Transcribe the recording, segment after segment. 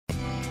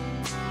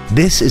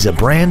This is a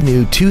brand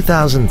new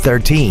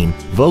 2013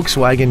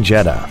 Volkswagen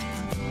Jetta.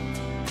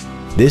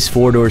 This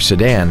four-door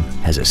sedan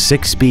has a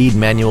 6-speed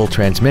manual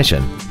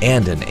transmission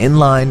and an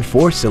inline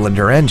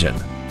 4-cylinder engine.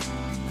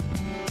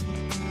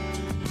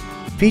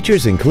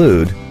 Features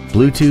include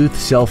Bluetooth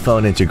cell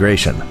phone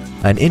integration,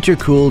 an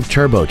intercooled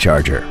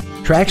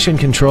turbocharger, traction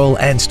control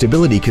and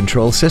stability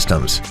control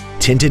systems,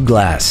 tinted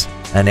glass,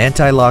 an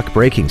anti-lock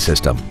braking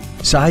system,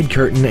 side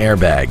curtain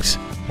airbags,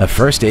 a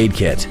first aid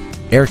kit,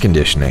 air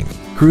conditioning,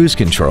 cruise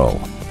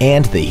control,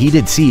 and the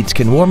heated seats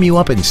can warm you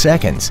up in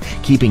seconds,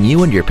 keeping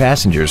you and your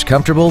passengers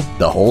comfortable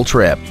the whole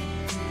trip.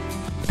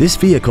 This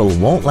vehicle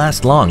won't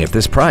last long at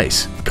this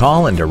price.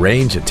 Call and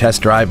arrange a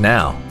test drive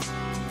now.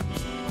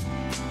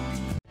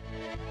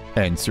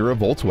 Ancira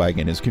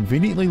Volkswagen is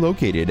conveniently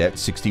located at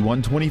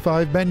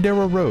 6125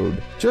 Bandera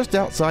Road, just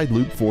outside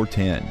Loop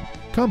 410.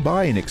 Come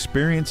by and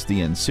experience the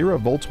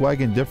Ancira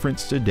Volkswagen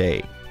difference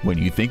today. When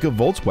you think of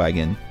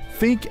Volkswagen,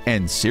 think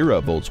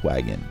Ancira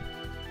Volkswagen.